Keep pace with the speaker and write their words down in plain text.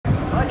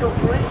Nigel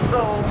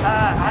Greensill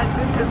has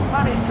just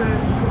managed to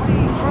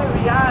squeeze through.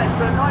 He has.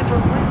 Nigel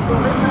Greensill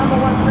in number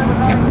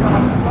 179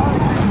 car.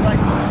 Starting this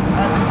race.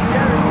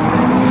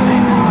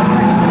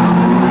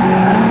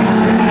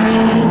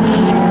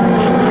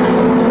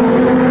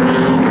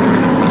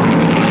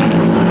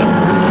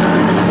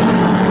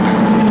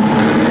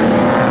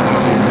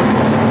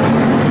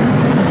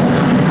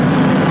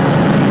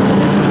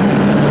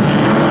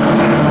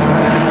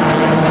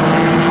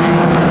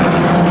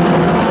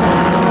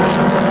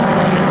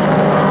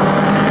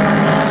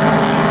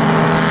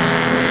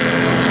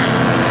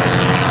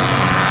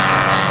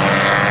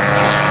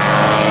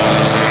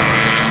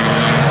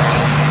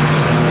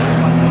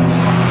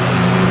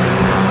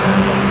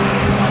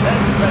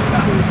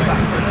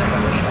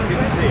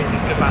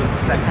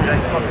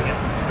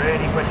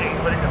 Really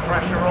putting the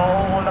pressure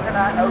on, looking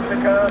at over the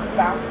curve,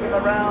 bouncing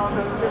around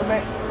a little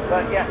bit.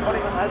 But yeah,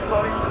 Cunningham has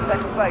got into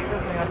second place,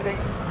 doesn't he? I think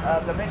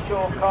the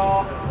Mitchell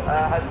car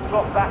has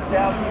dropped back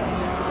down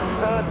into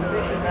third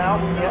position now.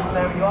 Yes,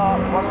 there you are,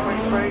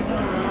 133.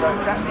 So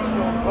Jack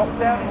Mitchell dropped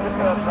down into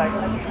third place.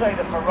 As you say,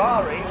 the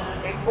Ferrari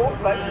in fourth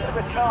place has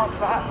a chance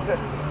perhaps to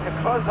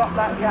close up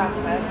that gap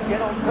and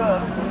get on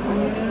curve,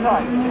 which is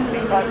tight.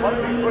 It's tight,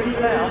 133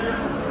 for now.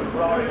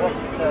 Ferrari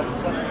wasn't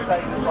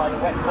favoured by the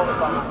wet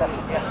qualifying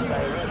session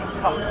yesterday. Really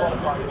tough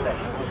qualifying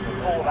session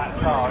for that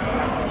car. It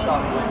actually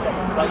started with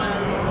second place.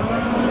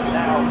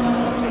 Now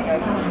being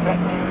able to stretch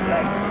his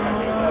legs and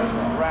he goes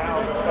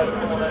round the third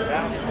corner,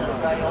 down into the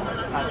rail,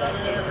 and then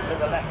into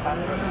the left-hand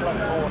front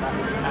corner.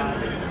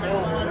 And it's still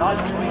nice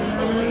and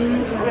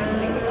green,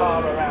 drifting the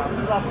car around.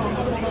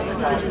 Lovely to see the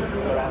car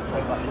move around so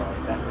much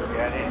like that.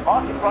 Yeah, it is.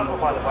 Martin Brundle,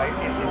 by the way,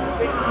 is in the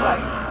big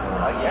place.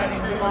 Again,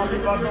 it's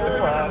Martin Brundle,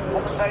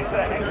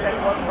 commentator,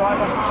 ex-F1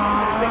 driver,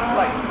 sixth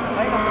place.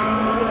 May not be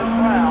in the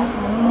ground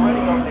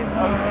already on this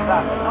open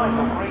lap.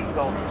 Nigel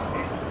Greensill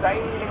is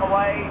sailing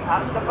away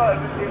at the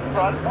moment in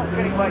front, not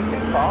getting away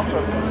too far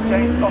from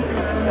James Coffey in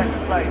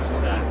second place.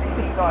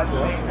 These guys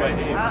are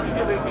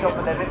absolutely on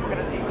the limit. We're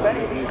going to see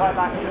plenty of time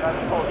action over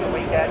the course of the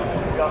weekend.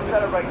 We are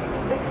celebrating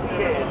 60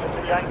 years of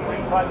the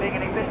January time being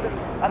in existence,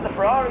 and the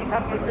Ferraris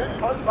have a good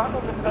close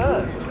battle to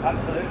third.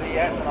 Absolutely,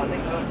 yes, and I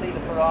think we'll see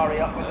the Ferrari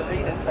up with the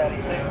leaders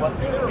fairly soon once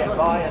we get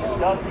by, and it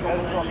does. It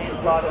goes on the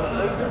inside of the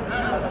loop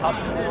and up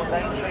towards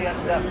entry, and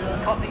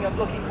Cottingham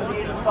looking for the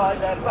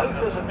inside there. Both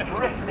of them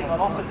drifting on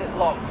opposite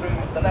lock through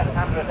the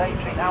left-hander at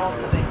entry, now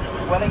onto the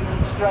Wellington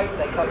straight.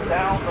 They come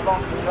down the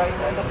long straight.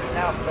 They're looking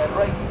now for their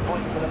braking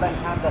point for the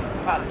left-hander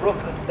at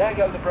Brooklyn. There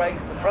go the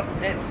brakes, the front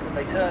dips, and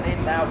they turn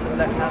in now to the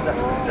left-hander.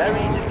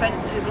 Very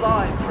defensive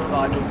line from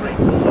Nigel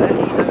Greensill there.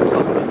 He knows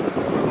Cottingham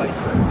the way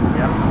through.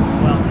 Yep,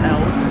 well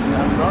held.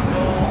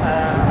 Brundle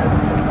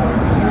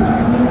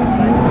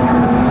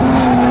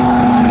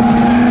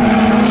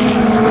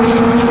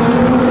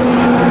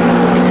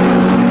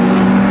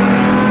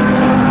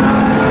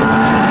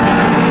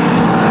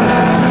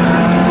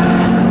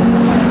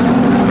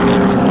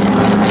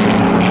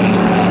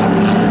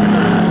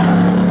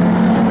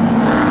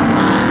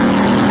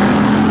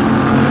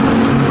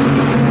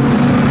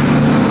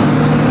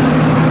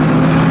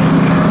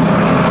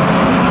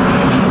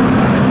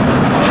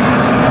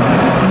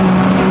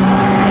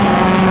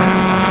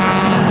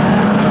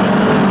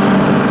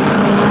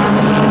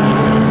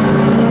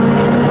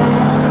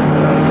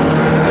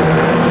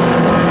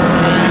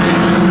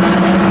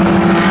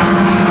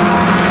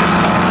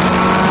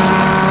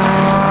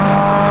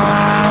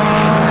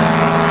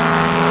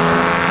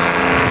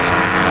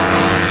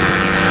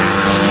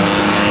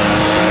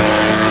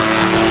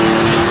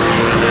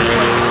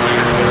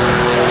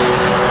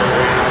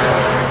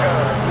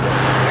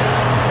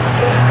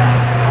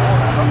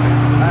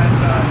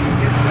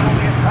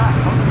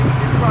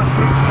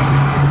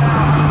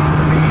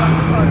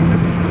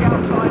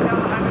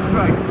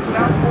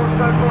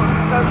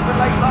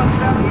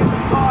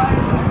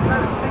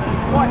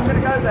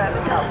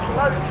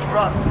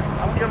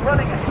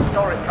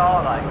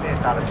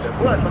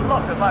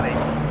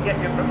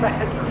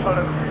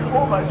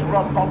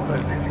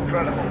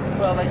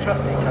well, they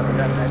trust each other,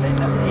 don't they?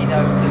 He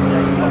knows that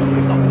James Coffey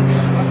is not going to be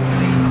able to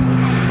lead them.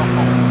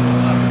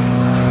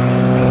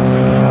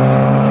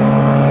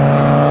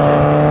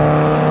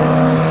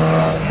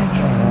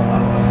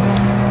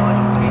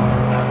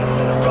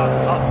 Run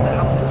up the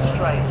Hampton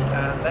straight,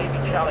 and they be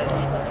challenged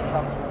to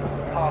come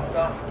past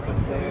us to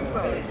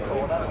this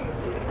corner.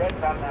 The red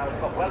van now has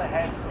got well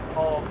ahead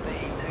of the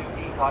two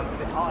E-types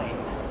behind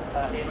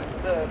in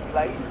third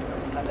place.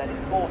 And then in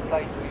fourth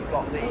place we've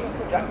got the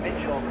Jack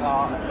Mitchell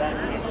car, and then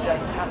it's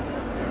James Hansen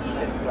in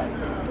fifth place.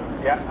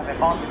 Yeah, and then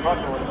Martin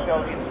Brundle is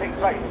still in sixth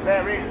place.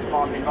 There is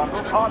Martin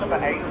Brundle, car number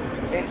 8.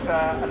 It's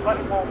a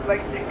slightly more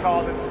basic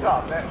car than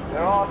stuff.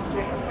 There are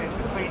differences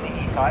between the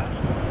E-types,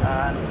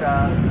 and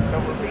so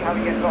we'll see how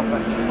he gets off.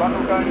 But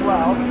Brundle going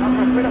well. He's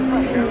under a bit of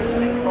pressure,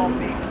 isn't he, from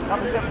the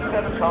number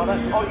 77 car.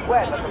 That's Ollie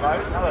Webb at the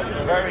moment. Another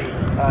very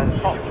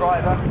top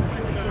driver.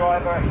 He's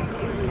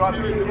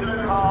driving a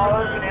different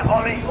car, opening it.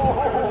 Ollie,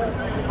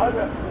 a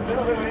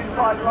little bit of an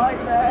inside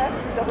line there.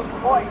 Doesn't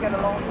quite get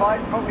alongside.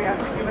 Probably has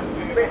to give us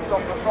bits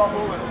off the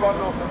throttle, and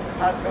Brundle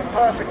has the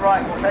perfect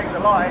right will take the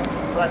line.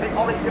 But I think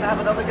Ollie's going to have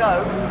another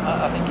go.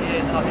 I think he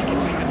is. I think if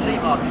we could see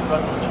Martin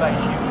Brundle's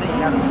face, you'd see he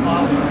had a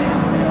smile from ear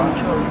to ear. I'm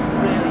sure he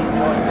really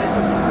enjoyed this.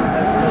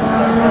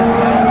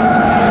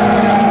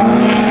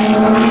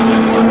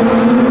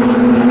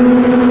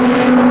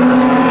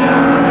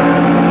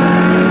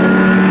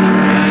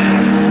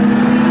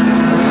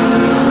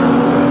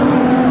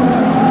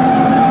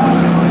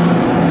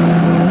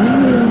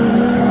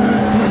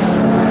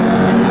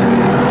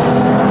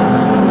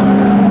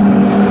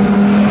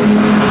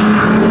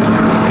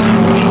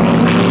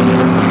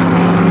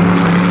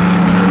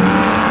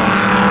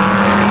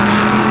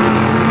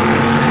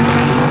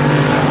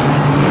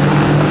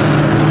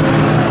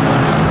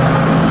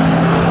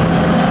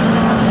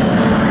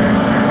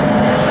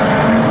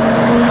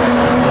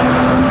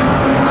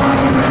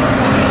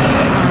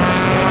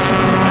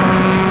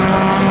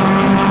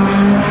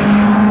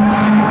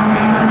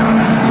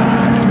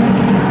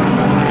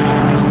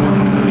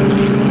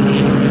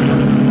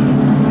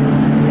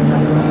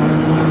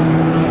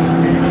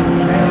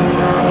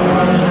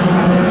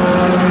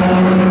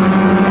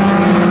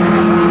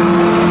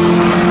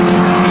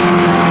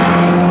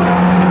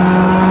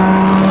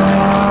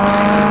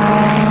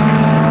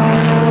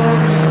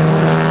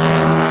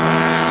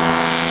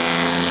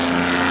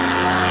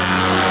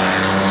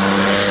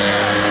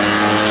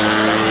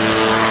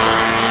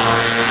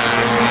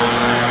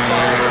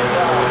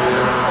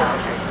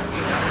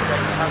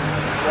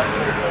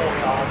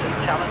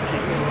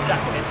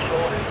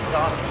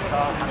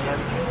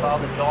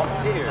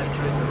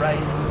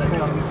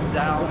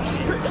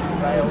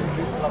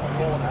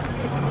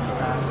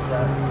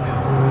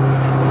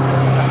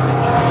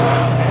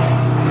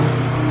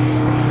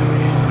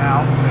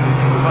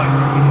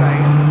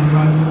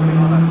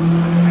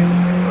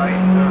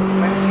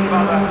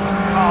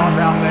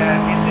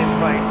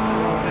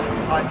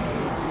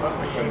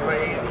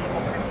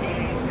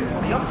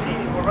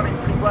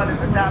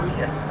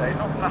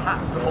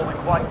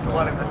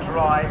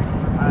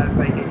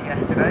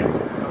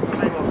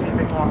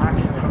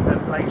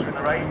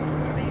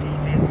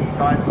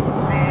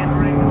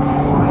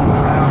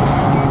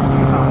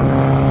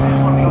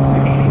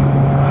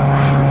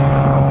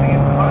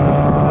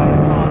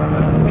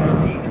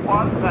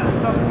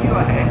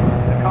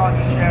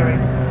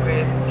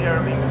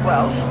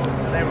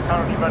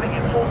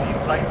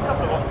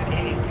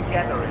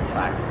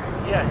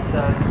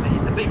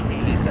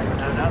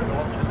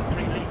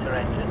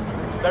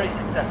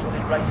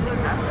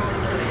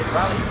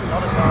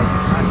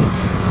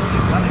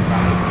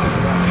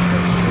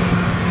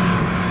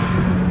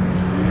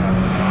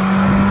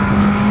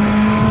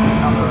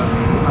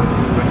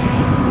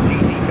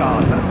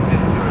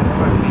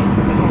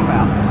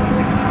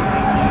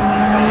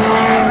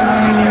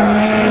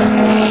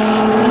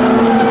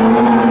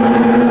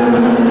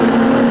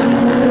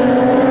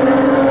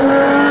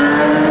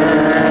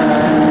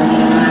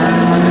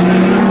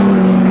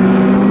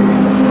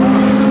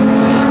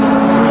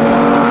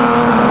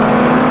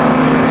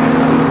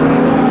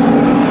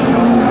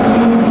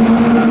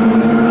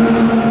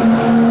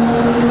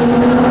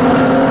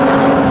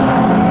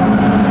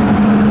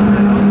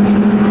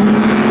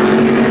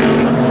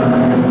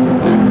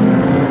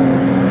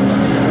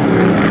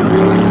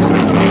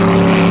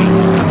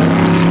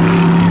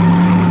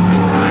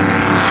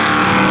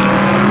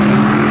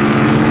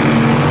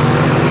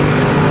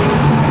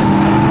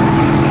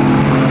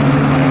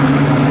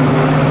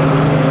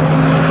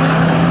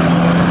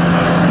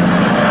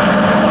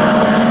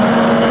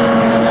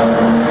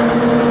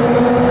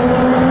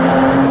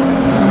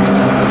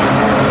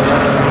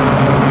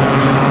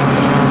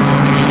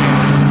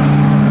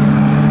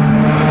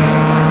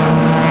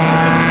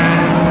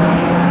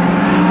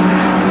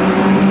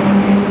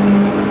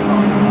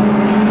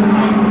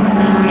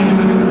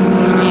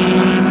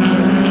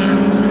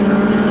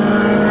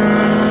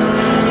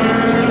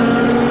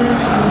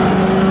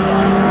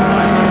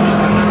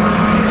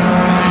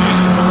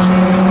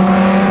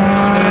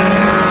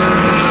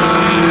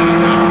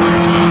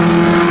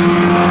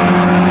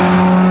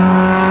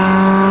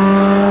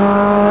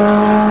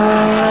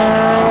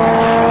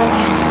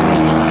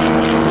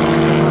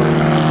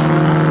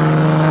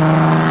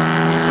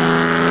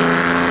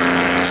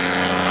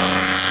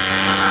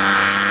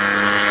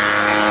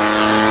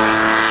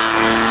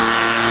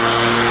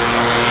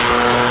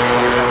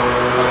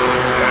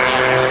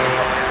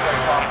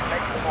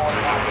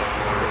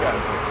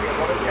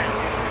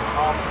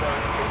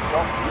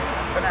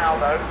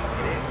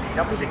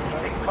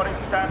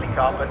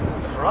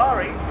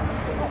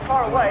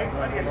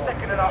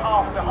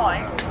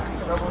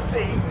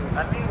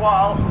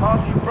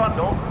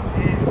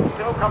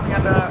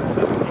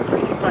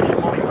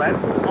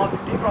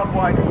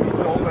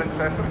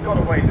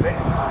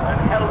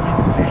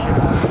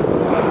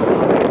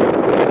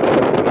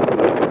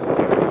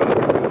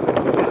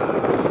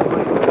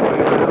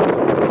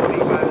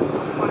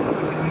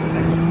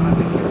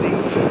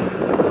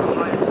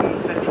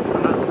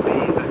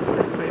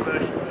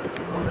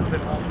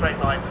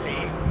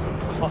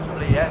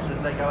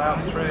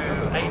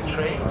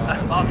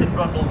 Martin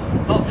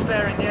Brundle not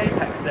sparing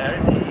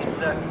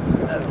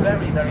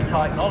very, very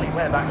tight nollie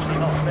web, actually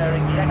not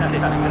sparing the exit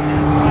because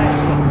his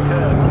tyres got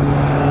curved,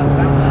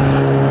 bouncing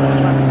back into the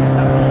traffic.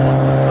 That was one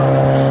of the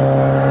cars.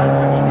 That's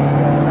actually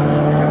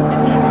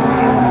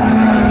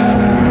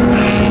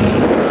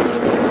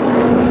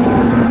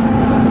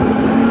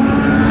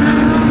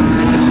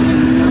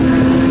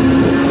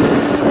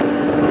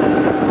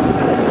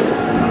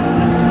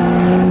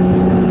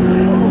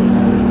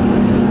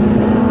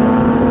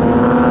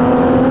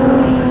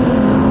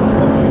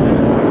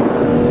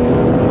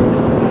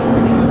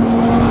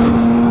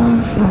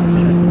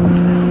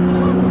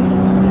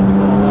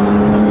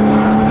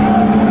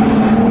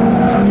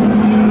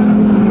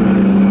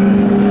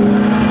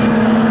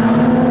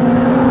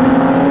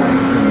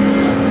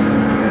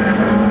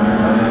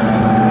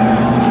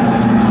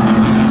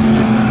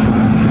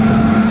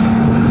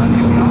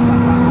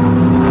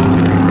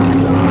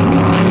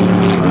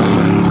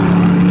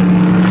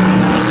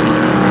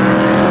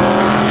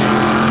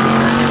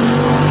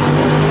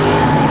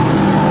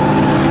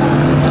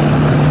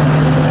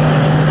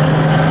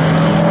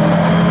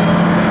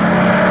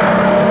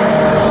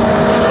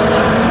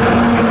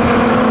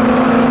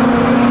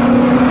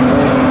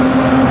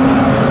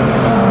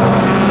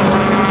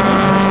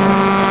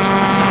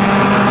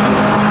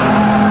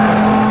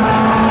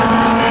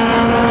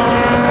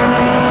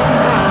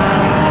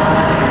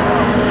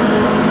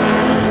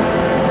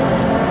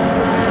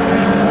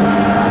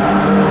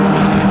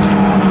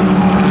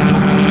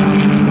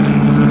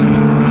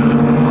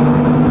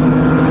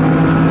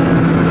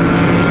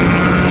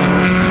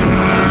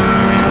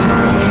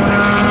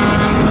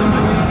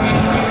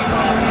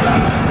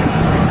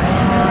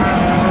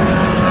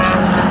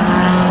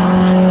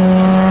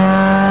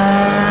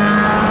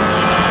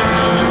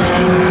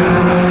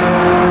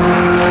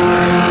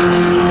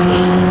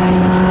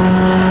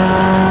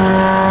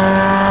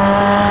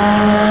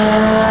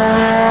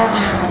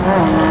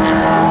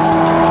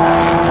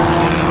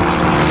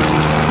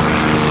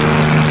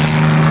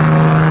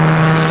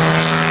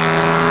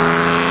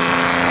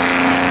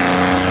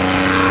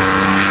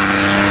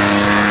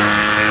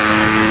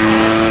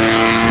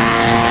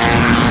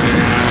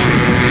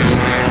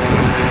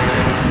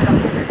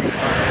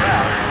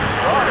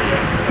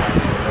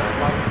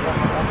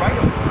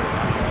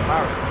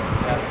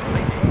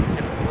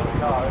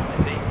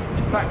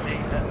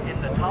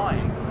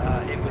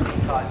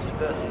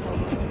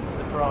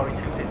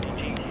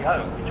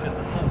which was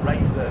the full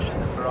race version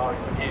that Ferrari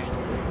produced,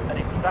 and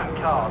it was that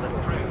car that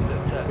proved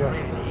that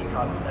really the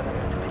E-Type was never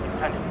going to be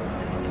competitive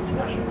in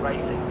international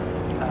racing.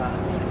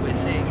 So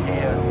we're seeing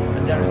here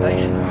a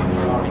derivation of the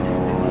Ferrari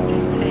 250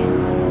 GT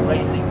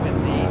racing with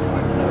the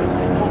E-Type, so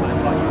it's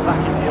almost like you're back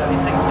in the early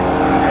 60s.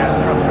 Yeah,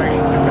 the frustration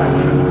of that.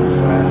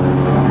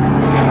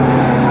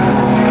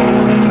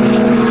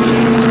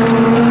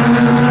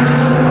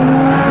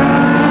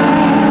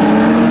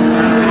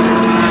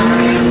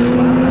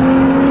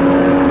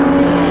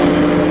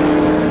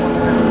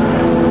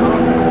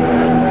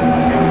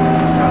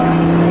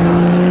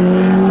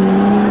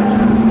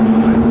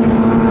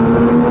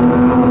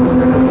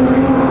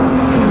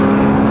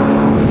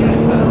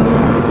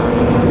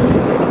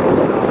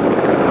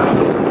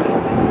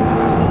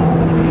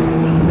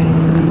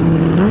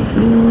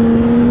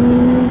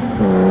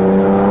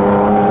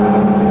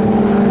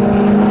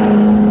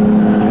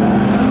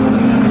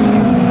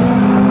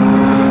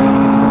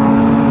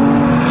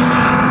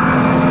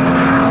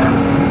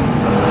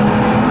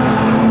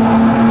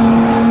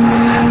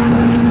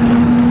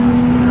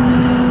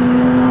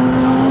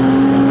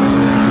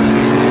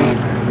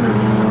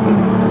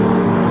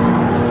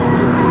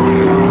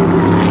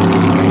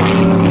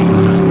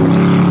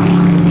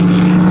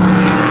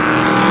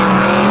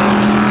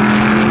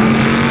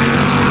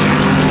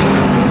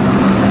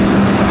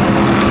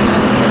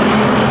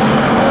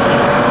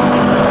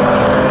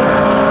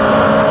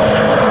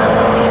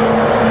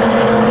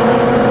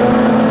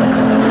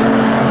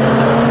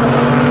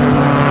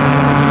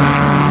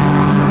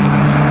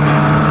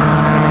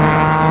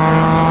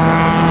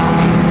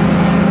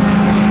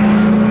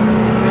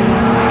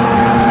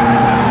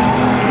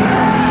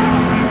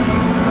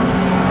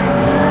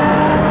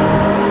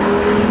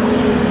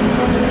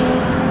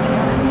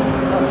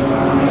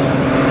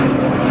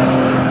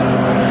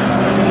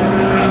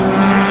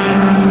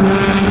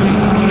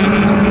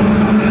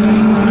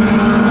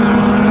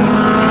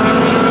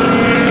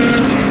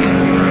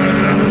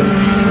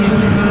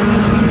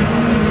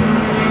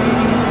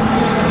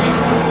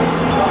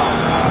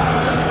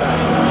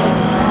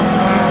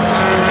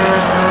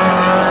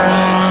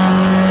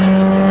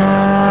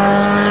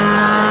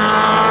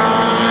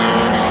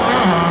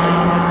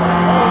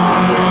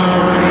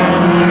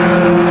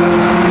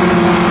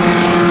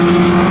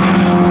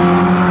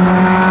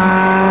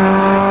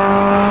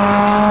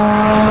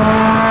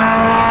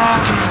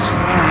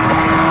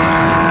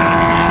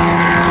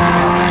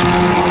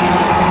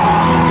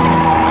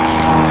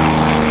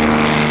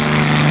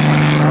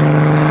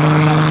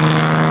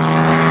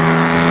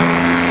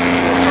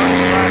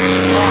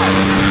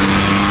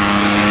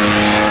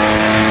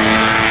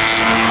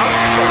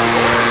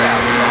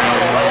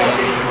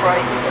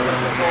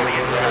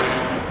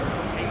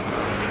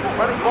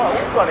 all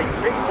got it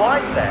big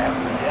wide there.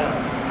 Yeah.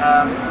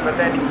 But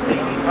then he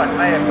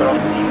may have got off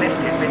because he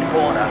lifted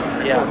mid-corner.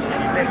 Yeah. If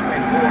you lift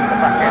mid-corner, the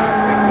back end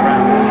swings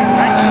around.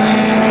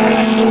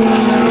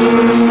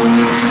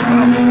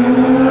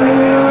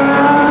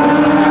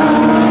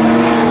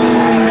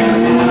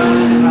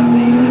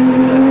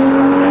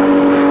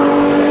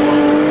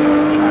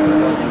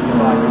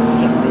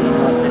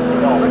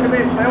 Look at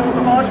this, all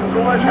the marshals are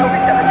almost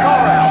helping get the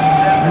car out.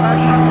 There's no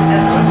trouble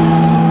yet.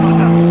 I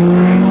know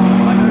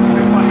it's a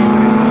bit funny,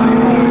 but it's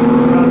somebody always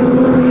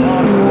runs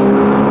hardcore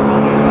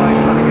on the line,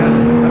 having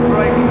a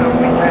great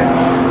weekend,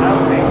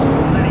 helping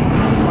many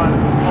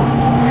runs on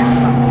in if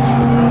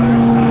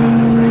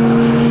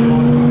you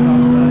want to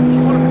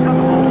become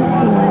a marshal,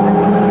 by the way, they've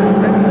got an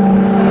incentive.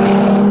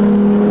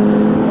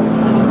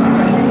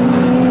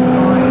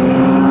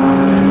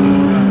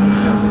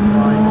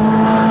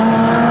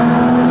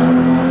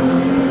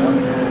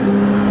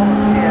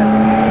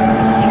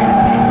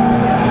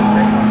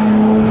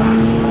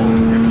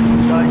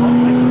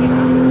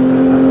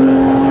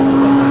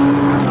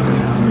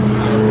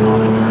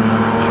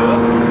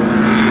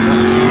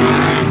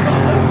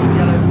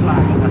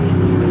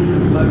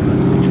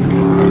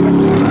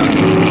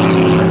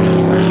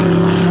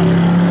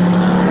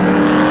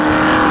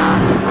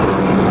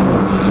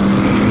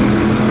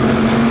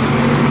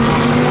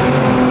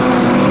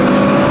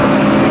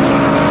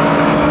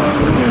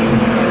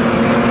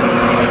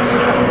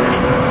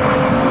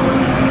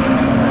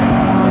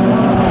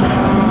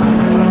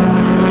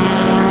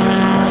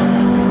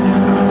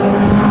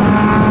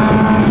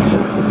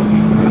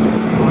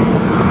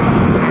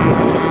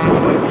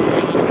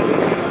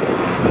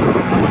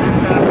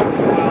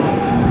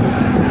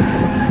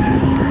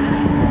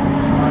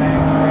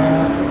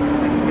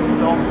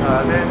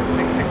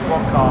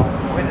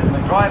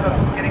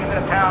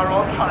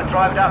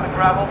 Drive it out the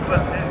gravel,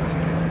 but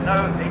no,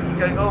 you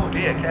go, oh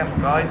dear, careful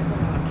guys,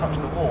 don't touch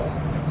the wall.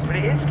 But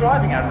it is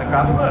driving out of the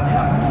gravel, look.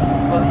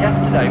 Well,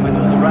 yesterday with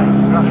all the rain,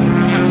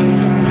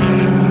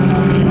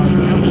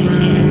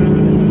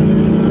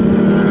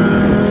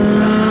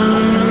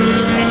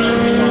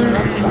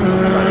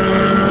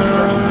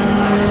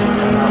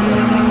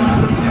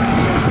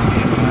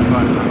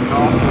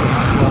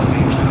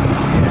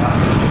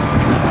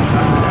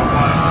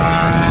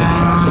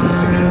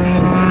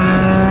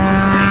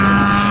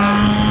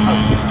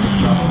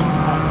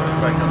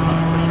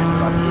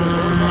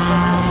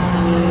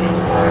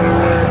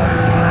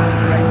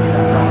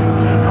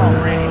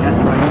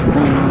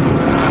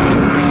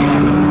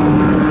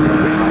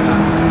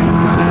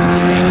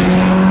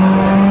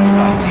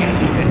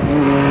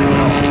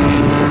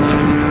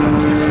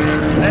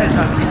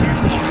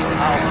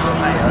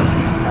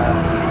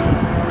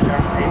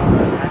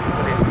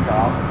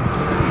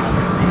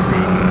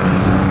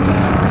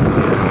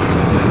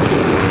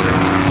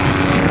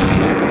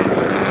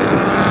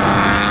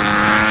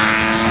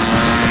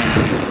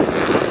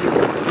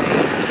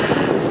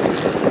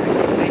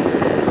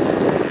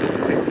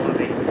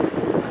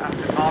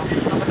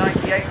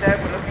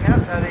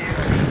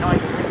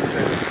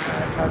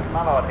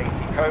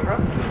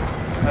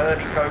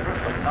 early Cobra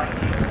from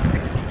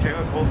 1962.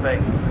 Of course, they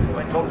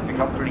went on to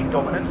become pretty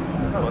dominant.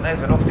 Oh, and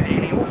there's an Austin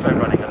Healey also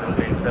running a little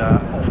bit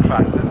off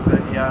track. That's the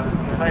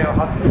Theo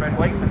Hutton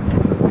Wakeman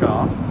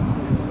car.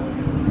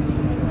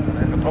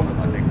 There's a problem,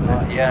 I think.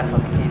 yes, I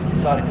think he's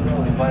decided to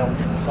pull his way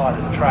onto the side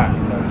of the track,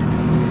 so if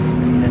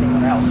he needs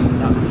anyone else,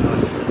 that was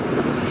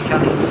he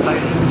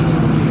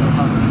can